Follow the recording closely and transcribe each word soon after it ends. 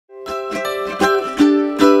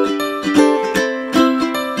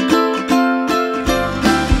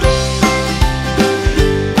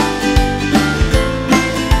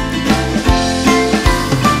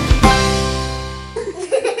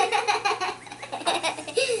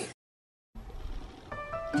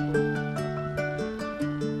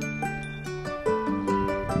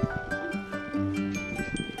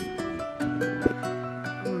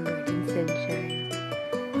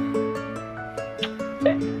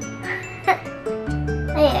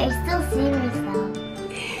Wait, I still see myself.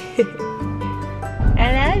 I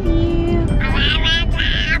love you.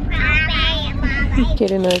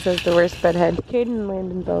 Kaden always has the worst bedhead. Kaden and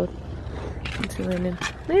Landon both. Let's see Landon.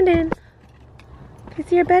 Landon! Do you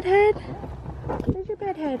see your bedhead? Where's your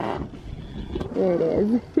bedhead? There it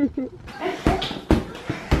is.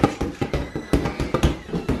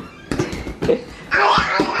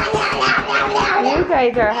 You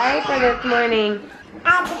guys are hyper this morning.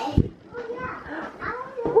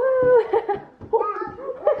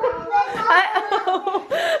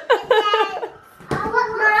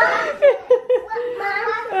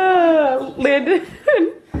 Oh, Landon.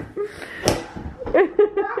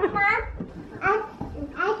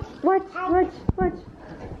 Watch.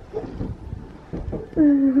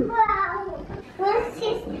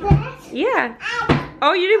 Yeah.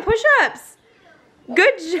 Oh, you did push-ups.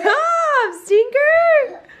 Good job,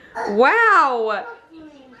 Stinker. Wow.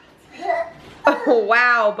 Oh,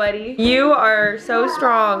 wow, buddy. You are so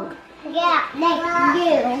strong. Yeah, like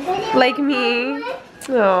you. Like me.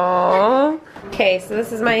 Aww. Okay, so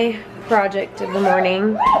this is my project of the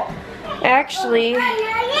morning. Actually,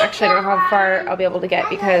 I don't know how far I'll be able to get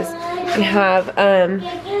because we have,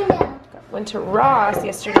 went to Ross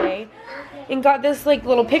yesterday and got this like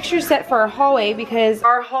little picture set for our hallway because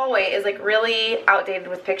our hallway is like really outdated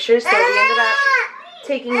with pictures, so we ended up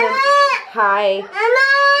taking them. Hi.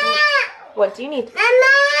 What do you need?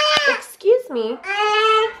 Excuse me.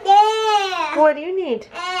 What do you need?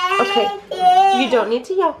 Okay. You don't need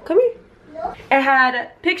to yell. Come here. It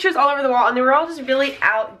had pictures all over the wall and they were all just really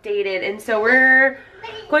outdated, and so we're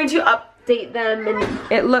going to update them, and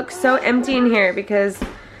it looks so empty in here because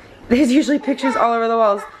there's usually pictures all over the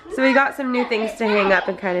walls. So we got some new things to hang up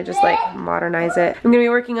and kind of just like modernize it. I'm gonna be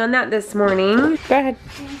working on that this morning. Go ahead.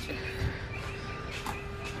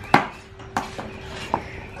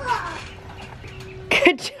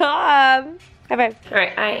 Good job. High five. All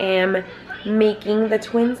right, I am making the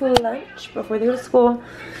twins lunch before they go to school.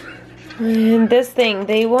 And this thing,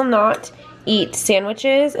 they will not eat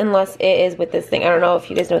sandwiches unless it is with this thing. I don't know if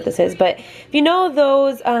you guys know what this is, but if you know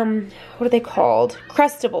those, what are they called?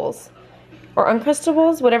 Crustables or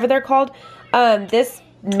Uncrustables, whatever they're called. This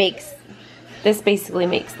basically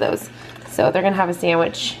makes those. So they're gonna have a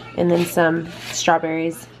sandwich and then some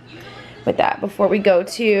strawberries with that before we go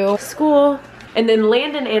to school. And then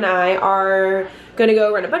Landon and I are gonna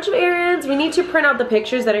go run a bunch of errands. We need to print out the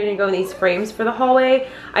pictures that are gonna go in these frames for the hallway.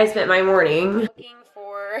 I spent my morning looking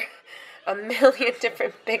for a million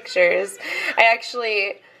different pictures.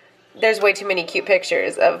 There's way too many cute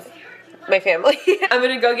pictures of my family. I'm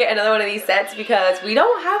gonna go get another one of these sets because we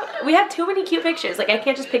have too many cute pictures. Like I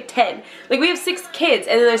can't just pick 10. Like we have 6 kids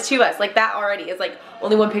and then there's 2 of us. Like that already is like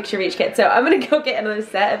only 1 picture of each kid. So I'm gonna go get another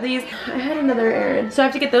set of these. I had another errand. So I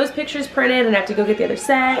have to get those pictures printed and I have to go get the other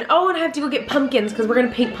set. Oh, and I have to go get pumpkins because we're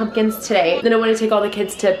gonna paint pumpkins today. Then I want to take all the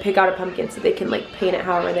kids to pick out a pumpkin so they can like paint it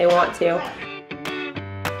however they want to.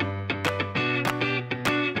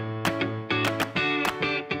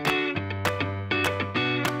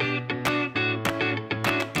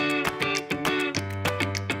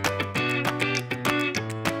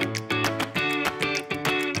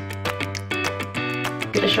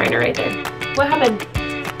 The Shriner right there. What happened?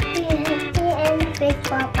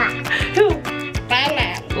 Who?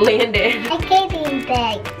 Landon. I'm getting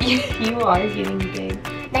big. You are getting big.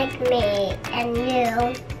 Like me and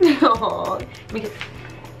you. Oh, because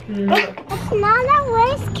It's not a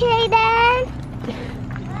race, Kaden.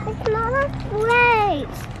 It's not a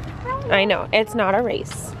race. I know, it's not a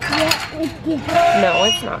race. Yeah, it is. No,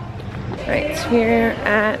 it's not. Alright, so we're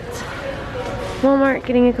at Walmart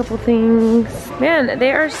getting a couple things. Man,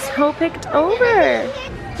 they are so picked over.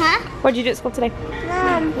 Huh? What'd you do at school today?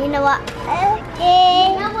 You know what? You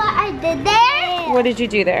know what I did there? What did you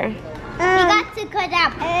do there? We got to cut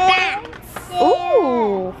out bats.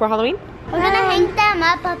 Ooh, for Halloween? We're gonna hang them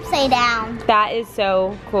up upside down. That is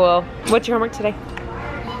so cool. What's your homework today?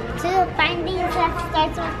 To find things that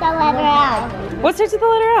starts with the letter L. What starts with the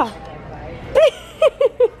letter L?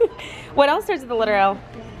 What else starts with the letter L?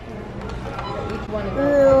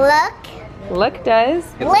 Look. Look does.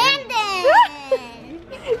 Landon!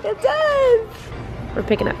 It does. We're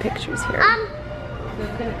picking up pictures here.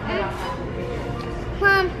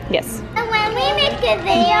 Yes. When we make a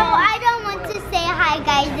video, I don't want to say hi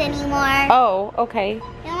guys anymore. Oh, okay. You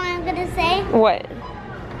know what I'm gonna say? What?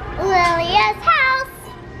 Lilia's house.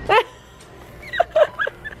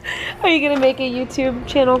 Are you gonna make a YouTube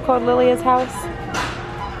channel called Lilia's House?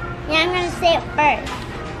 Yeah, I'm gonna say it first.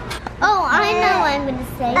 Oh, I know what I'm gonna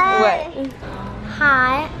say. What?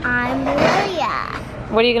 Hi, I'm Lilia.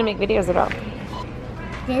 What are you gonna make videos about?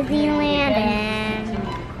 Disneyland and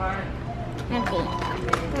nothing.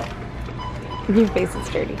 Your face is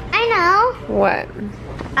dirty. I know. What?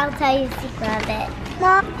 I'll tell you a secret of it.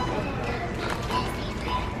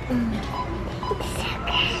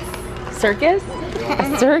 Circus?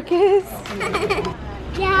 A circus?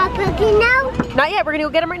 Yeah, cookie now? Not yet. We're gonna go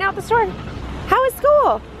get them right now at the store. How is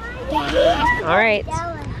school? Yeah. All right.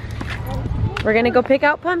 We're gonna go pick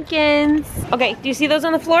out pumpkins. Okay, do you see those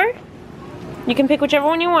on the floor? You can pick whichever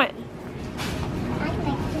one you want.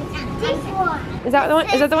 This one. Is that the one?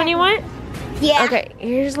 Is that the one you want? Yeah. Okay,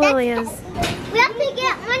 here's Lilia's. We have to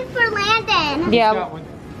get one for Landon. Yeah. Got one.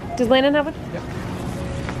 Does Landon have one?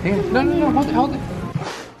 Hang on. No, hold it.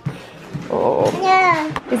 Oh. Yeah.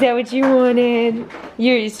 Is that what you wanted?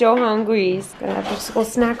 You're so hungry. Got a school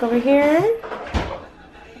snack over here.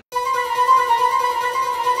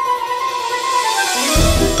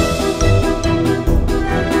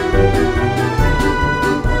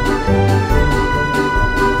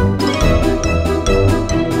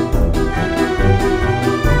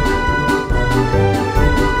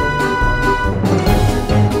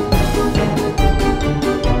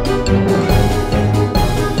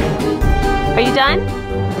 Are you done?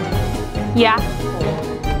 Yeah.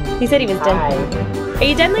 He said he was done. Are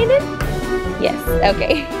you done, Landon? Yes.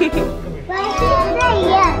 Okay.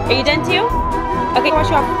 Are you done too? Okay, wash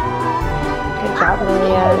you off. Good job,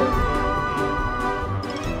 Lilia.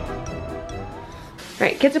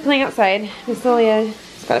 Alright, kids are playing outside. Miss Lilia's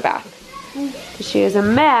got a bath. She is a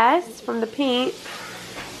mess from the paint.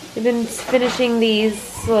 We've been finishing these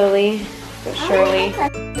slowly but surely.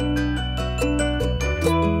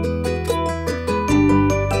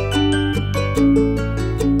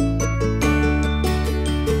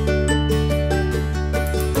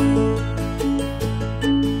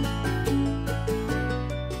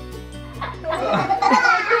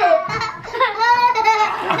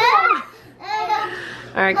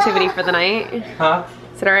 Our activity for the night. Huh?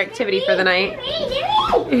 Is it our activity for the night?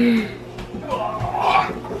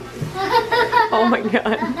 Oh my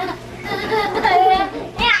god.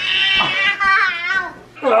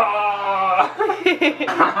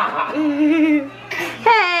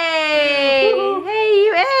 Hey! Hey,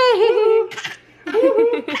 you, hey!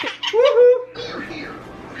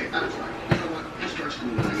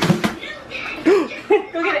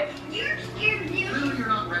 Go get it.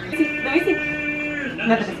 Let me see.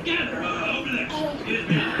 Nothing.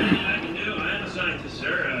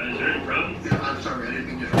 I'm sorry, I didn't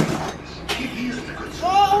mean to. He is the good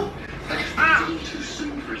son. I just a little too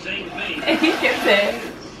soon for saying things. He gets it.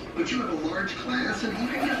 But you have a large class and he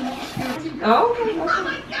can get lost. Oh. Oh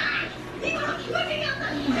my gosh! He was looking at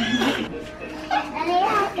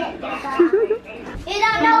You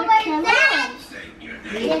don't know what it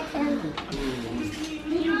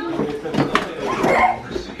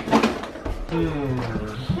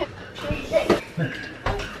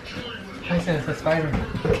Tyson, it's a spider.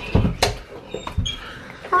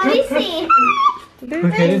 Let me see.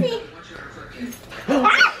 Okay.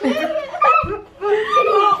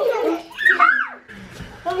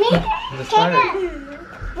 The spider.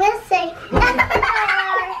 Let's say.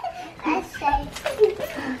 Let's say.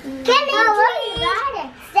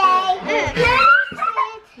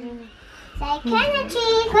 Kenny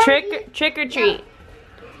Trick or treat.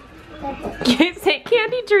 Say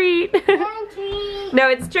candy treat. No,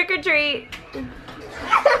 it's trick or treat.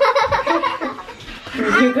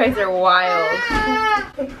 You guys are wild.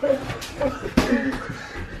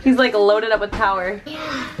 He's like loaded up with power.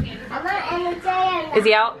 Is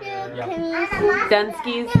he out? Done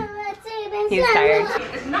skis? He's tired.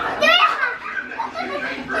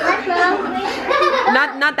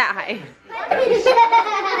 Not that high.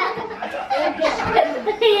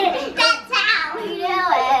 That's how we do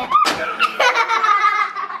it.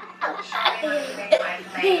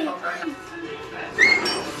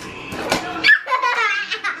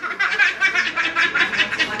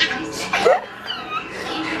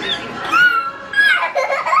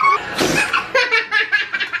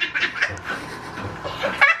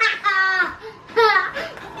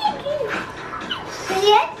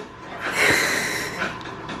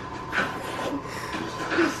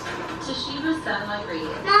 Toshiba satellite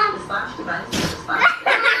radio. Mom. The Splash device is the Splash.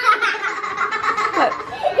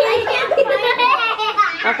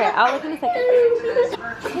 Okay, I'll look in a second.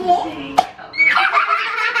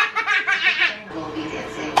 We'll be there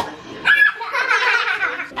safe with you.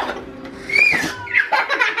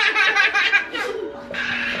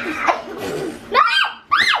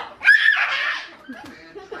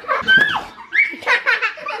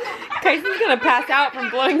 gonna pass out from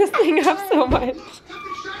blowing this thing up so much.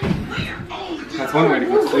 That's one way to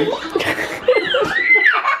go to sleep.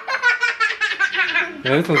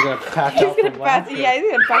 Yeah, this one's gonna pass He's out gonna from pass. laughter. Yeah,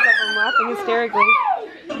 he's gonna pass out from laughing hysterically.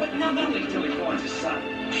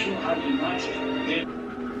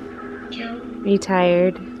 Are you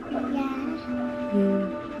tired?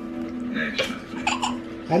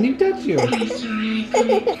 I didn't touch you.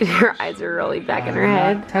 Her eyes are rolling back in her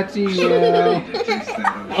head. Not touching you.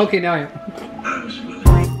 Okay, now I am.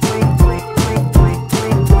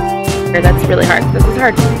 That's really hard. This is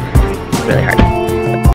hard. It's really hard.